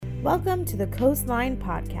Welcome to the Coastline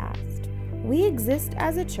Podcast. We exist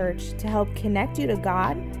as a church to help connect you to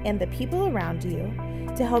God and the people around you,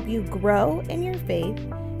 to help you grow in your faith,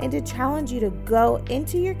 and to challenge you to go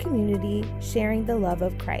into your community sharing the love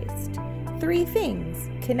of Christ. 3 things: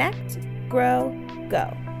 connect, grow,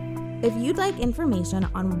 go. If you'd like information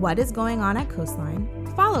on what is going on at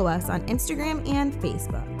Coastline, follow us on Instagram and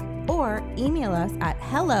Facebook, or email us at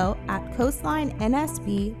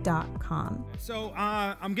hello@coastlinensb.com. So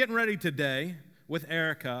I'm getting ready today with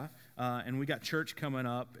Erica, and we got church coming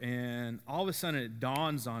up, and all of a sudden it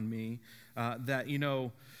dawns on me that,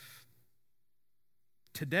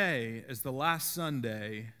 today is the last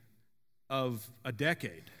Sunday of a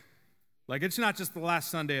decade. Like, it's not just the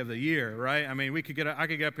last Sunday of the year, right? I mean, I could get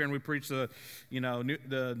up here and we preach the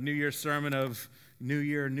New Year's sermon of New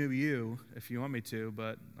Year, New You, if you want me to,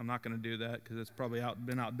 but I'm not going to do that because it's probably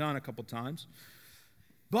been outdone a couple times.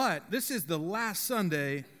 But this is the last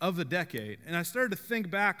Sunday of the decade, and I started to think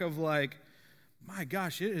back of my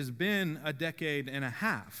gosh, it has been a decade and a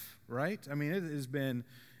half, right? I mean, it has been.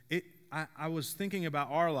 I was thinking about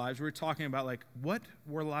our lives. We were talking about what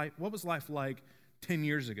was life like 10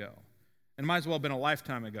 years ago. And it might as well have been a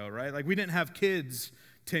lifetime ago, right? Like, we didn't have kids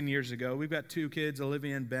 10 years ago. We've got 2 kids,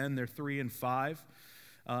 Olivia and Ben. They're 3 and 5.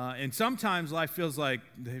 And sometimes life feels like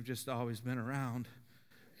they've just always been around.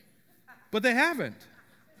 But they haven't.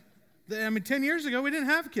 10 years ago, we didn't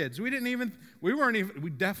have kids. We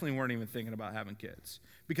definitely weren't even thinking about having kids.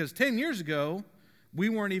 Because 10 years ago, we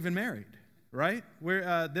weren't even married, right?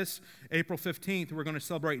 This April 15th, we're going to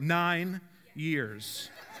celebrate 9 years.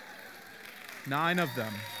 9 of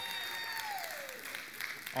them.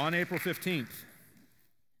 On April 15th.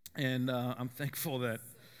 And I'm thankful that,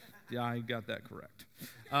 I got that correct.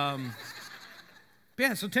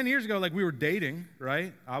 So 10 years ago, we were dating,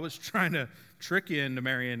 right? I was trying to trick you into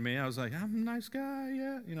marrying me. I was like, I'm a nice guy,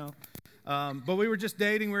 yeah, But we were just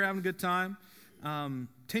dating. We were having a good time. 10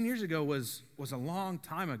 years ago was a long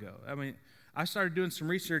time ago. I mean, I started doing some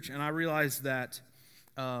research, and I realized that,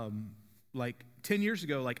 10 years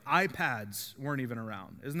ago, iPads weren't even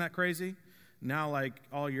around. Isn't that crazy? Now,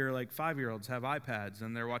 all your 5-year-olds have iPads,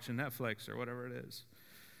 and they're watching Netflix or whatever it is.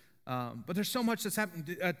 But there's so much that's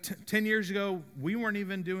happened. 10 years ago, we weren't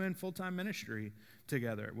even doing full-time ministry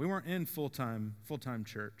together. We weren't in full-time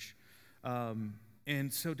church.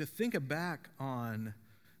 And so to think back on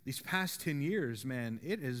these past 10 years, man,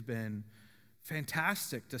 it has been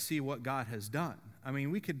fantastic to see what God has done. I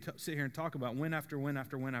mean, we could sit here and talk about win after win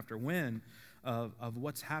after win after win of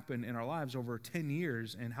what's happened in our lives over 10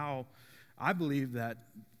 years and how I believe that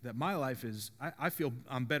my life is, I feel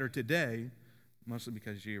I'm better today, mostly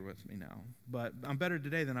because you're with me now, but I'm better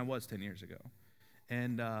today than I was 10 years ago.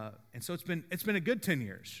 And so it's been a good 10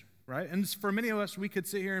 years, right? And for many of us, we could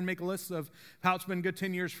sit here and make a list of how it's been a good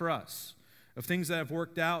 10 years for us, of things that have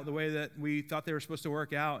worked out the way that we thought they were supposed to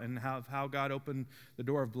work out, and how God opened the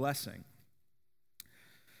door of blessing.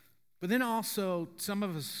 But then also, some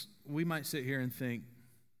of us, we might sit here and think,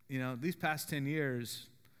 these past 10 years,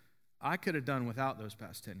 I could have done without those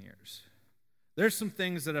past 10 years. There's some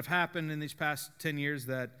things that have happened in these past 10 years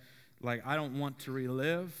that, I don't want to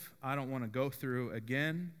relive. I don't want to go through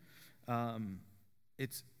again.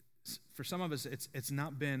 It's for some of us, it's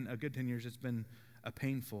not been a good 10 years. It's been a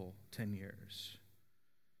painful 10 years.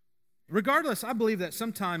 Regardless, I believe that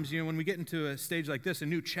sometimes, when we get into a stage like this, a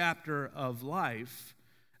new chapter of life,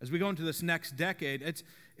 as we go into this next decade,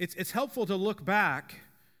 it's helpful to look back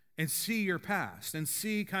and see your past and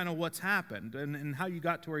see kind of what's happened and how you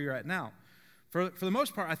got to where you're at now. For the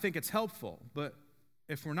most part, I think it's helpful, but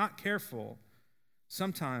if we're not careful,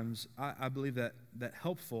 sometimes I believe that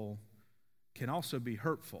helpful can also be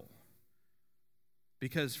hurtful.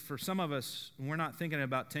 Because for some of us, we're not thinking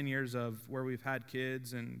about 10 years of where we've had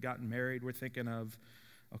kids and gotten married. We're thinking of,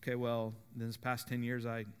 okay, well, this past 10 years,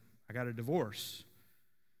 I got a divorce.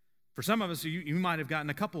 For some of us, you might have gotten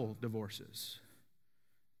a couple divorces.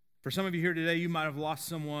 For some of you here today, you might have lost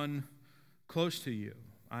someone close to you.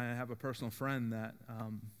 I have a personal friend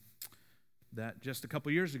that just a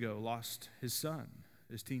couple years ago lost his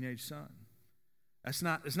teenage son. It's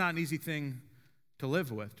not an easy thing to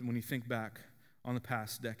live with when you think back on the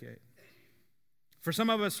past decade. For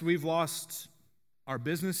some of us, we've lost our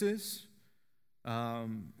businesses. Where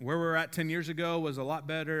we were at 10 years ago was a lot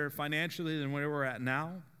better financially than where we're at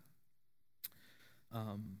now.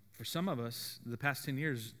 For some of us, the past 10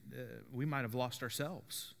 years, we might have lost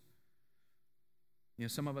ourselves.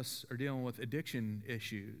 Some of us are dealing with addiction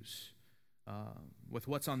issues, with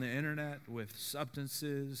what's on the internet, with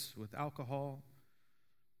substances, with alcohol.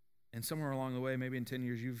 And somewhere along the way, maybe in 10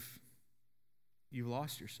 years, you've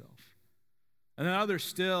lost yourself. And then others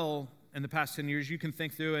still, in the past 10 years, you can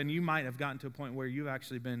think through, and you might have gotten to a point where you've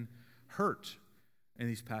actually been hurt in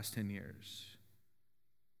these past 10 years.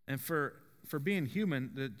 And for being human,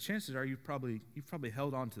 the chances are you've probably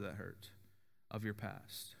held on to that hurt of your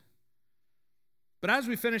past. But as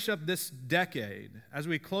we finish up this decade, as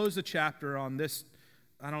we close the chapter on this,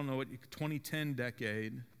 I don't know what, 2010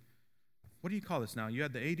 decade, what do you call this now? You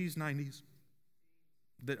had the 80s, 90s,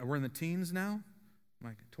 we're in the teens now?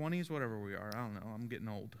 Like 20s, whatever we are, I don't know, I'm getting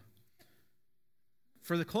old.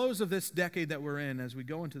 For the close of this decade that we're in, as we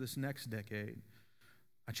go into this next decade,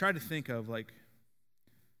 I try to think of like,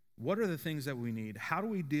 what are the things that we need? How do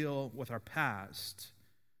we deal with our past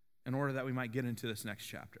in order that we might get into this next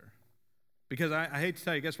chapter? Because I hate to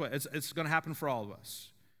tell you, guess what? It's going to happen for all of us.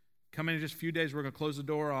 Coming in just a few days, we're going to close the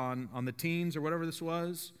door on the teens or whatever this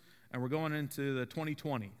was, and we're going into the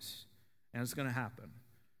 2020s, and it's going to happen.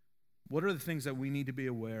 What are the things that we need to be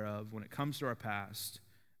aware of when it comes to our past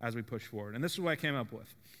as we push forward? And this is what I came up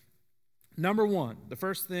with. Number one, the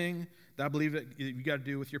first thing that I believe that you got to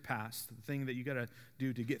do with your past, the thing that you got to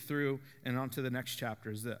do to get through and on to the next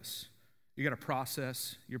chapter is this. You got to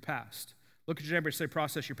process your past. Look at your neighbor and say,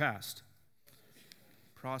 process your past.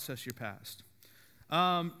 Process your past.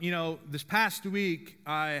 This past week,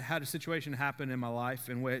 I had a situation happen in my life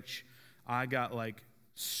in which I got like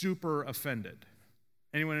super offended.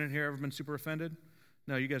 Anyone in here ever been super offended?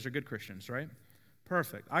 No, you guys are good Christians, right?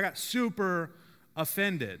 Perfect. I got super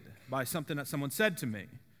offended by something that someone said to me.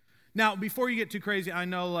 Now, before you get too crazy, I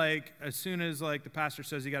know like as soon as like the pastor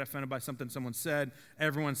says he got offended by something someone said,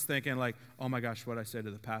 everyone's thinking like, oh my gosh, what I said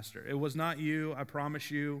to the pastor. It was not you, I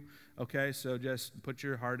promise you, okay? So just put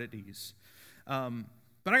your heart at ease.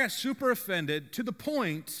 But I got super offended to the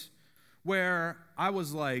point where I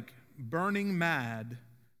was like burning mad,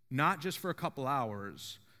 not just for a couple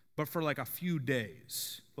hours, but for like a few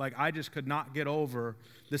days. Like I just could not get over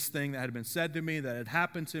this thing that had been said to me, that had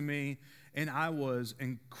happened to me, and I was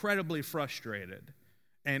incredibly frustrated.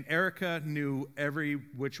 And Erica knew every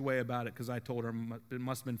which way about it because I told her it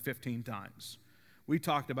must have been 15 times. We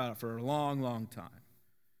talked about it for a long, long time.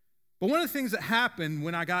 But one of the things that happened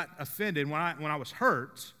when I got offended, when I was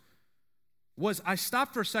hurt, was I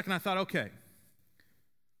stopped for a second. I thought, okay,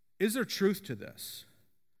 is there truth to this?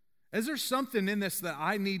 Is there something in this that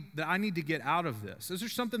I need to get out of this? Is there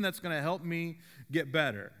something that's going to help me get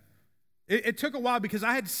better? It took a while because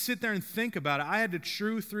I had to sit there and think about it. I had to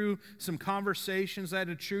chew through some conversations. I had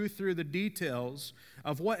to chew through the details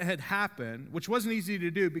of what had happened, which wasn't easy to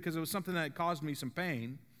do because it was something that caused me some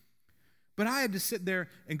pain. But I had to sit there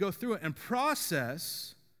and go through it and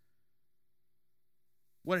process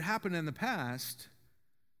what had happened in the past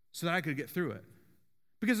so that I could get through it.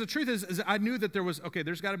 Because the truth is I knew that there's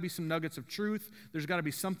got to be some nuggets of truth. There's got to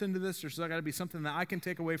be something to this. There's got to be something that I can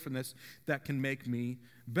take away from this that can make me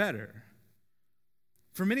better.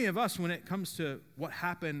 For many of us, when it comes to what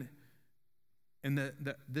happened in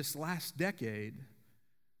this last decade,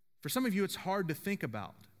 for some of you, it's hard to think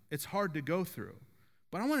about. It's hard to go through.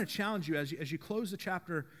 But I want to challenge you as you close the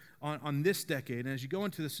chapter on this decade and as you go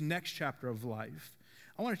into this next chapter of life,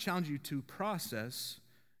 I want to challenge you to process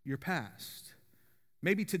your past.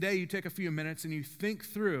 Maybe today you take a few minutes and you think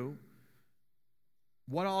through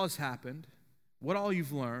what all has happened, what all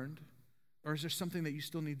you've learned, or is there something that you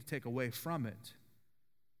still need to take away from it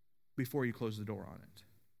before you close the door on it?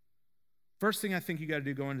 First thing I think you got to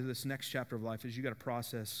do going into this next chapter of life is you got to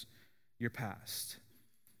process your past.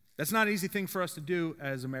 That's not an easy thing for us to do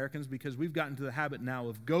as Americans because we've gotten to the habit now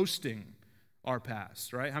of ghosting our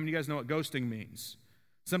past, right? How many of you guys know what ghosting means?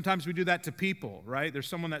 Sometimes we do that to people, right? There's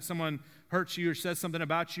someone hurts you or says something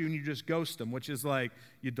about you and you just ghost them, which is like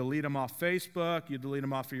you delete them off Facebook, you delete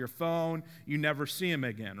them off of your phone, you never see them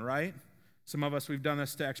again, right? Some of us, we've done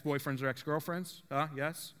this to ex-boyfriends or ex-girlfriends.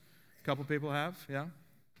 Yes? A couple people have, yeah?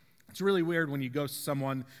 It's really weird when you ghost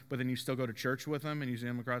someone, but then you still go to church with them and you see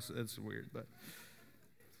them across. It's weird, but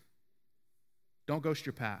don't ghost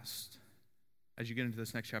your past as you get into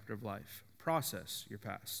this next chapter of life. Process your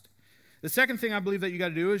past. The second thing I believe that you got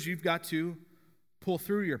to do is you've got to pull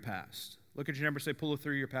through your past. Look at your neighbor and say, pull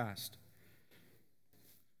through your past.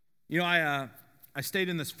 You know, I stayed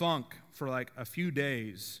in this funk for like a few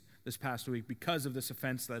days this past week because of this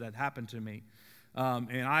offense that had happened to me.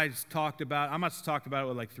 And I must have talked about it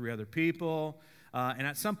with like 3 other people. And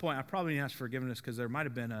at some point, I probably asked forgiveness because there might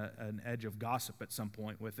have been an edge of gossip at some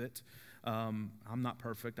point with it. I'm not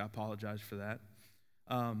perfect. I apologize for that.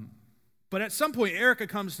 But at some point, Erica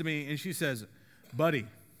comes to me and she says, buddy.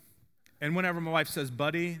 And whenever my wife says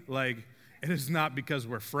buddy, like, it is not because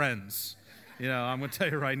we're friends. You know, I'm going to tell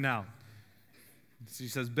you right now. She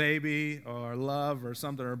says baby or love or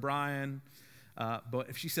something or Brian. But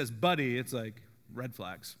if she says buddy, it's like red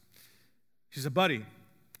flags. She said, buddy,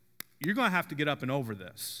 you're going to have to get up and over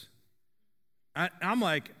this. I'm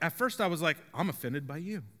like, at first I was like, I'm offended by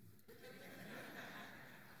you.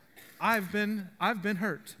 I've been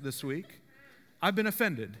hurt this week. I've been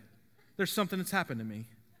offended. There's something that's happened to me.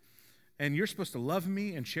 And you're supposed to love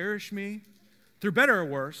me and cherish me through better or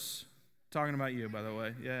worse. Talking about you, by the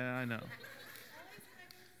way. Yeah, I know.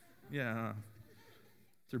 Yeah.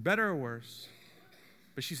 Through better or worse.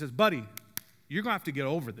 But she says, buddy, you're going to have to get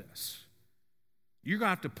over this. You're going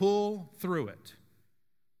to have to pull through it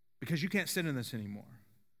because you can't sit in this anymore.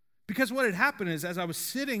 Because what had happened is as I was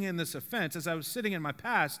sitting in this offense, as I was sitting in my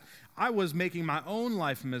past, I was making my own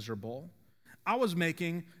life miserable. I was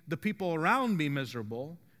making the people around me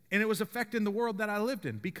miserable, and it was affecting the world that I lived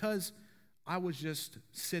in because I was just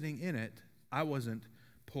sitting in it. I wasn't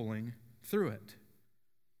pulling through it.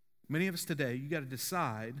 Many of us today, you got to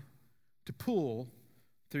decide to pull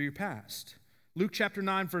through your past. Luke chapter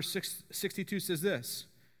 9, verse 62 says this.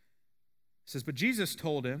 It says, but Jesus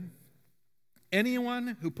told him,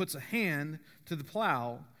 anyone who puts a hand to the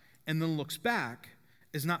plow and then looks back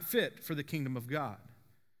is not fit for the kingdom of God.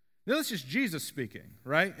 Now, this is Jesus speaking,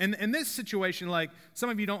 right? And in this situation, like some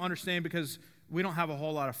of you don't understand because we don't have a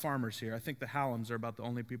whole lot of farmers here. I think the Hallams are about the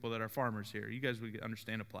only people that are farmers here. You guys would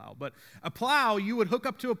understand a plow. But a plow, you would hook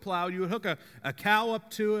up to a plow. You would hook a cow up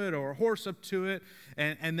to it or a horse up to it,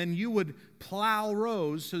 and then you would plow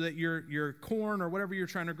rows so that your corn or whatever you're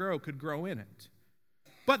trying to grow could grow in it.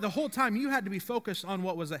 But the whole time, you had to be focused on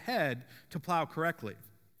what was ahead to plow correctly.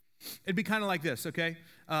 It'd be kind of like this, okay?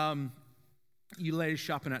 You ladies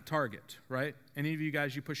shopping at Target, right? Any of you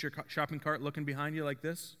guys, you push your shopping cart looking behind you like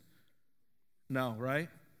this? No, right?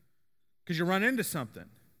 Because you run into something.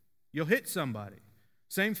 You'll hit somebody.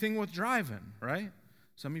 Same thing with driving, right?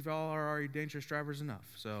 Some of y'all are already dangerous drivers enough,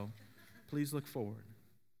 so please look forward.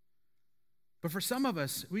 But for some of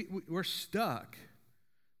us, we're stuck.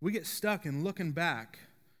 We get stuck in looking back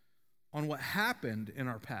on what happened in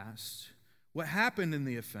our past, what happened in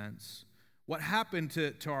the offense, what happened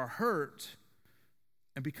to our hurt,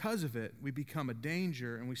 and because of it, we become a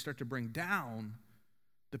danger and we start to bring down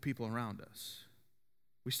the people around us.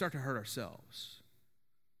 We start to hurt ourselves.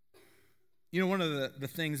 You know, one of the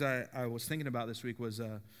things I was thinking about this week was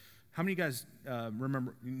how many of you guys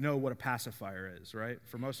know what a pacifier is, right?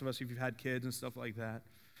 For most of us, if you've had kids and stuff like that,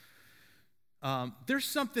 there's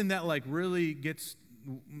something that like really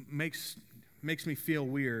makes me feel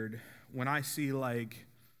weird when I see like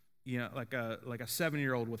a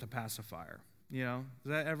 7-year-old with a pacifier. You know,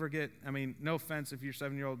 does that ever get? I mean, no offense if your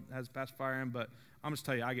 7-year-old has a pacifier in, but I'm just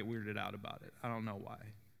tell you, I get weirded out about it. I don't know why.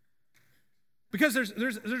 Because there's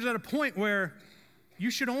at a point where you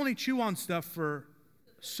should only chew on stuff for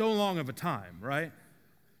so long of a time, right?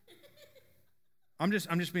 I'm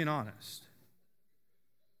just being honest.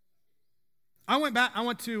 I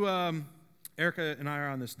went to Erica and I are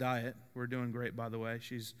on this diet. We're doing great, by the way.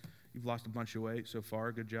 You've lost a bunch of weight so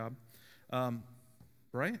far. Good job.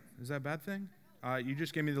 Right? Is that a bad thing? You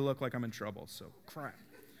just gave me the look like I'm in trouble, so crap.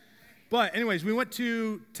 But anyways, we went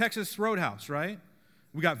to Texas Roadhouse, right?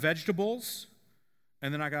 We got vegetables,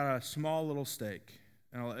 and then I got a small little steak.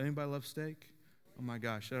 And anybody love steak? Oh my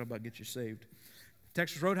gosh, that'll about get you saved.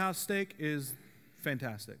 Texas Roadhouse steak is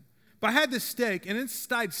fantastic. But I had this steak, and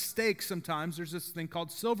inside steak sometimes there's this thing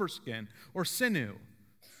called silver skin or sinew.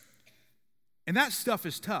 And that stuff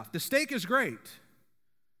is tough. The steak is great,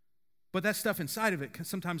 but that stuff inside of it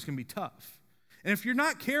sometimes can be tough. And if you're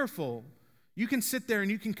not careful, you can sit there and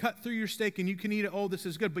you can cut through your steak and you can eat it, oh, this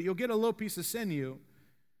is good, but you'll get a little piece of sinew,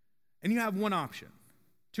 and you have one option,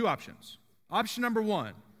 2 options. Option number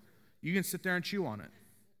 1, you can sit there and chew on it.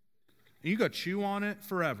 And you go chew on it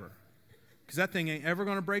forever. Because that thing ain't ever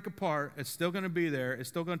going to break apart. It's still going to be there. It's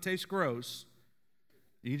still going to taste gross.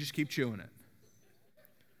 And you just keep chewing it.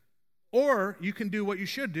 Or you can do what you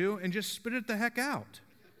should do and just spit it the heck out.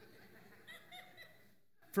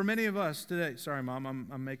 For many of us today, sorry, Mom,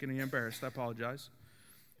 I'm making you embarrassed. I apologize.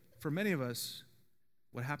 For many of us,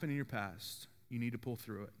 what happened in your past, you need to pull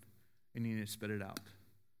through it, and you need to spit it out.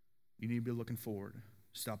 You need to be looking forward.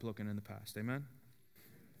 Stop looking in the past. Amen?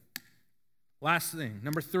 Last thing,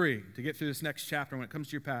 number 3, to get through this next chapter when it comes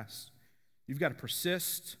to your past, you've got to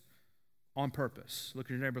persist on purpose. Look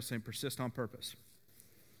at your neighbor saying, persist on purpose.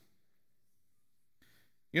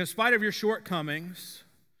 You know, in spite of your shortcomings,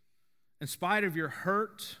 in spite of your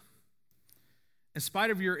hurt, in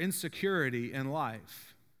spite of your insecurity in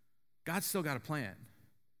life, God's still got a plan.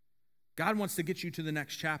 God wants to get you to the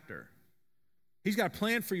next chapter. He's got a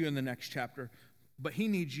plan for you in the next chapter, but he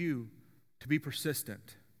needs you to be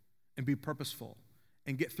persistent and be purposeful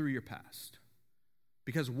and get through your past.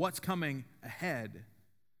 because what's coming ahead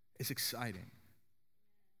is exciting.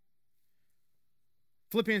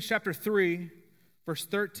 Philippians chapter 3, verse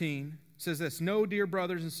 13 says this, "No, dear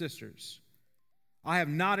brothers and sisters, I have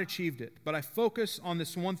not achieved it, but I focus on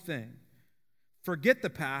this one thing. Forget the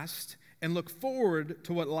past and look forward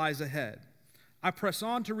to what lies ahead. I press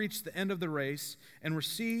on to reach the end of the race and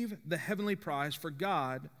receive the heavenly prize for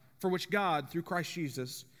which God, through Christ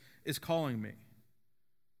Jesus, is calling me."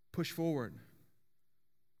 Push forward.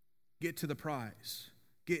 Get to the prize.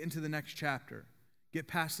 Get into the next chapter. Get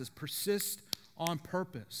past this. Persist on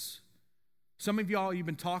purpose. Some of y'all, you've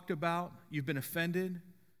been talked about. You've been offended.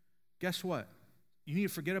 Guess what? You need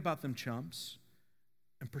to forget about them chumps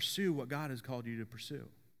and pursue what God has called you to pursue.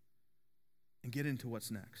 And get into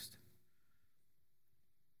what's next.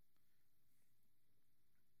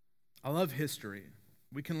 I love history.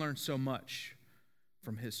 We can learn so much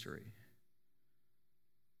from history.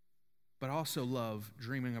 But I also love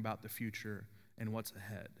dreaming about the future and what's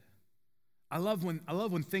ahead. I love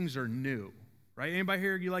when things are new, right? Anybody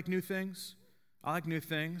here, you like new things? I like new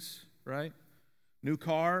things, right? New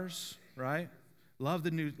cars, right? Love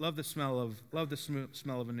the smell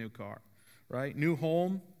of a new car, right? New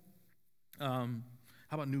home. How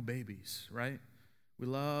about new babies, right? We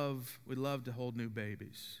love to hold new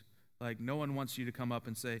babies. Like, no one wants you to come up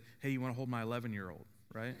and say, "Hey, you want to hold my 11-year-old,"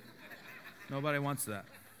 right? Nobody wants that.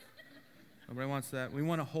 Nobody wants that. We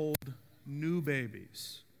want to hold new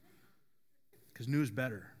babies because new is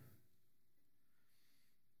better.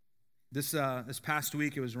 This past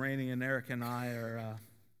week, it was raining, and Eric and I are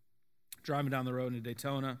driving down the road into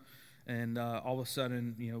Daytona, and all of a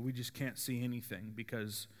sudden, we just can't see anything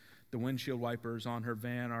because the windshield wipers on her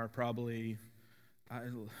van are probably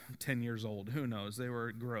 10 years old. Who knows? They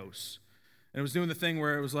were gross. And it was doing the thing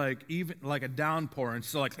where it was like even like a downpour and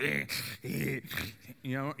still like, you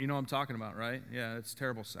know what I'm talking about, right? Yeah, it's a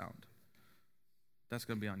terrible sound. That's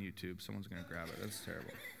going to be on YouTube. Someone's going to grab it. That's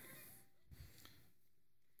terrible.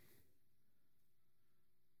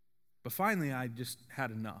 But finally, I just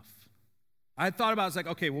had enough. I thought about it, I was like,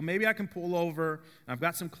 okay, well, maybe I can pull over. I've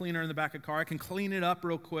got some cleaner in the back of the car. I can clean it up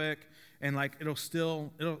real quick, and like it'll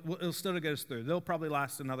still get us through. They'll probably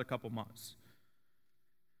last another couple months.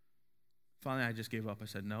 Finally, I just gave up. I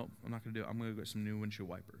said, nope, I'm not going to do it. I'm going to get some new windshield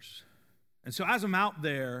wipers. And so as I'm out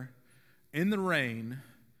there in the rain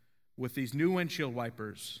with these new windshield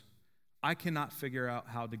wipers, I cannot figure out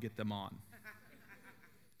how to get them on.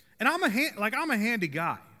 And I'm a handy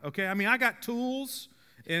guy, okay? I mean, I got tools,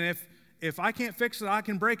 and if I can't fix it, I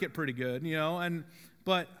can break it pretty good,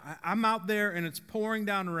 But I'm out there, and it's pouring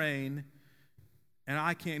down rain, and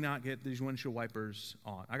I cannot get these windshield wipers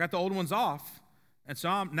on. I got the old ones off, and so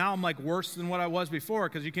I'm like worse than what I was before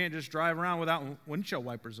because you can't just drive around without windshield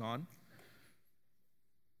wipers on.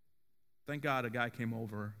 Thank God a guy came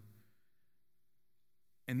over,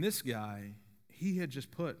 and this guy, he had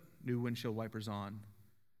just put new windshield wipers on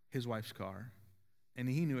his wife's car, and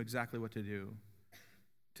he knew exactly what to do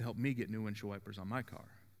to help me get new windshield wipers on my car.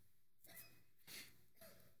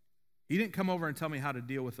 He didn't come over and tell me how to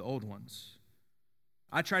deal with the old ones.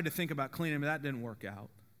 I tried to think about cleaning them, that didn't work out.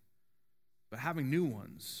 But having new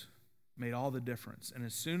ones made all the difference. And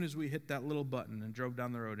as soon as we hit that little button and drove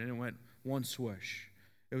down the road, and it went one swish,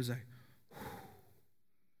 it was like, whew,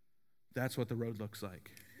 that's what the road looks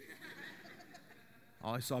like.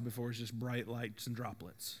 All I saw before was just bright lights and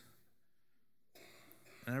droplets.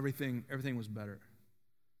 And everything was better.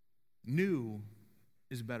 New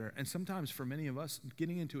is better. And sometimes for many of us,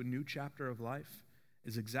 getting into a new chapter of life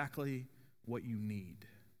is exactly what you need.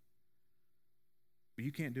 But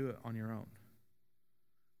you can't do it on your own.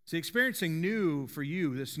 See, experiencing new for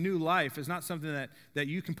you, this new life, is not something that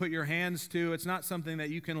you can put your hands to. It's not something that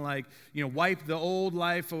you can wipe the old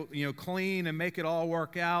life, clean and make it all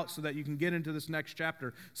work out so that you can get into this next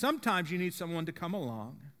chapter. Sometimes you need someone to come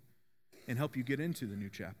along and help you get into the new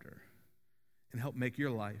chapter and help make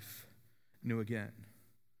your life new again.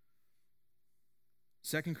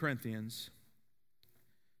 2 Corinthians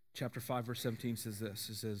chapter 5, verse 17 says this.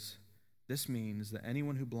 It says, "This means that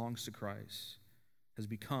anyone who belongs to Christ has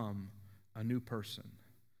become a new person.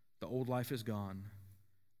 The old life is gone.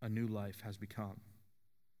 A new life has begun."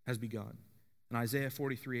 And Isaiah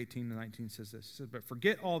 43:18-19 says this. It says, "But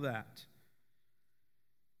forget all that.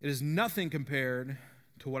 It is nothing compared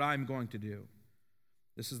to what I am going to do."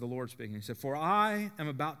 This is the Lord speaking. He said, "For I am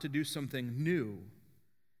about to do something new.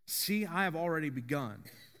 See, I have already begun.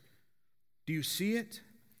 Do you see it?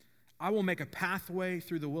 I will make a pathway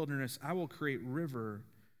through the wilderness. I will create river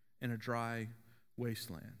in a dry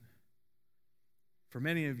wasteland." For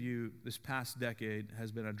many of you, this past decade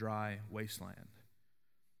has been a dry wasteland.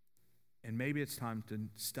 And maybe it's time to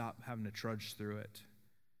stop having to trudge through it.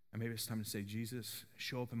 And maybe it's time to say, Jesus,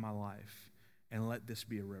 show up in my life and let this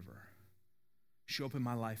be a river. Show up in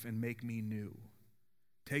my life and make me new.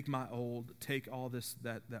 Take my old, take all this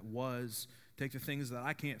that was, take the things that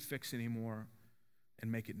I can't fix anymore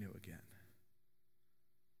and make it new again.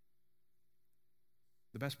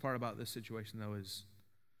 The best part about this situation, though, is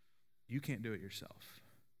you can't do it yourself.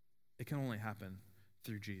 It can only happen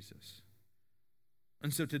through Jesus.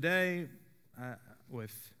 And so today,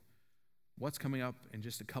 with what's coming up in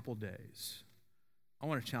just a couple days, I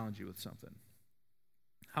want to challenge you with something.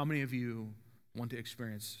 How many of you want to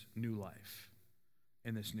experience new life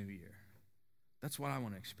in this new year? That's what I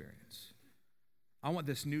want to experience. I want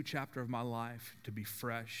this new chapter of my life to be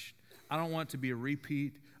fresh. I don't want it to be a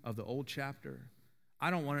repeat of the old chapter. I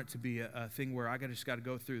don't want it to be a thing where I just got to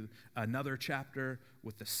go through another chapter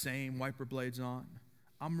with the same wiper blades on.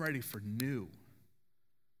 I'm ready for new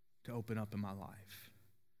to open up in my life.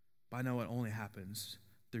 But I know it only happens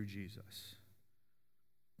through Jesus.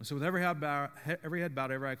 And so with every head bowed, every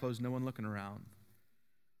eye closed, no one looking around,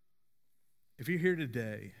 if you're here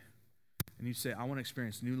today and you say, I want to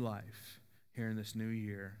experience new life here in this new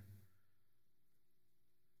year,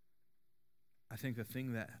 I think the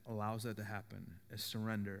thing that allows that to happen is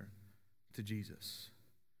surrender to Jesus.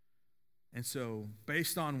 And so,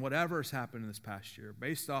 based on whatever's happened in this past year,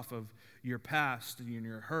 based off of your past and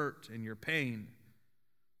your hurt and your pain,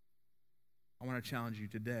 I want to challenge you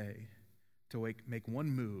today to make one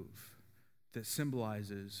move that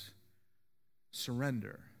symbolizes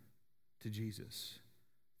surrender to Jesus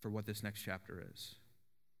for what this next chapter is.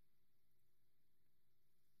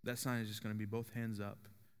 That sign is just going to be both hands up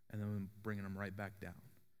and then bringing them right back down.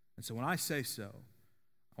 And so when I say so,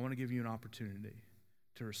 I want to give you an opportunity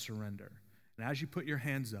to surrender. And as you put your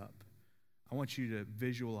hands up, I want you to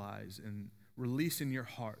visualize and release in your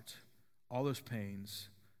heart all those pains,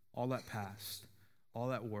 all that past, all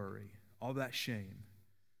that worry, all that shame,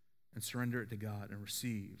 and surrender it to God and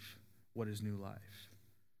receive what is new life.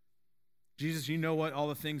 Jesus, you know what all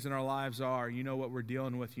the things in our lives are. You know what we're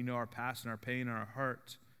dealing with. You know our past and our pain and our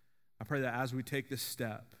hurt. I pray that as we take this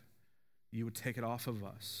step, you would take it off of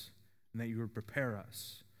us and that you would prepare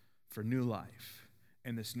us for new life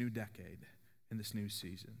in this new decade, in this new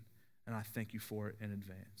season. And I thank you for it in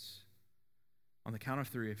advance. On the count of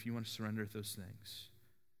 3, if you want to surrender those things,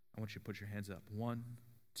 I want you to put your hands up. 1,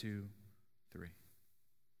 2, 3.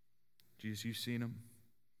 Jesus, you've seen them.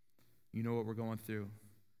 You know what we're going through.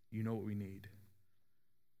 You know what we need.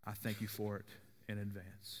 I thank you for it in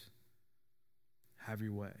advance. Have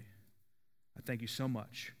your way. I thank you so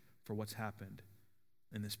much for what's happened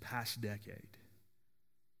in this past decade.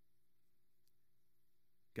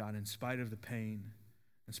 God, in spite of the pain,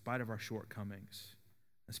 in spite of our shortcomings,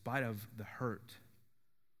 in spite of the hurt,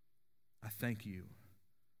 I thank you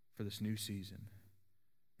for this new season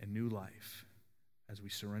and new life as we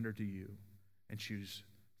surrender to you and choose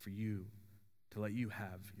for you to let you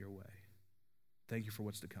have your way. Thank you for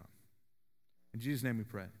what's to come. In Jesus' name we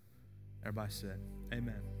pray. Everybody said,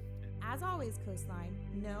 amen. As always, Coastline,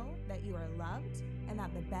 know that you are loved and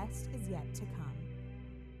that the best is yet to come.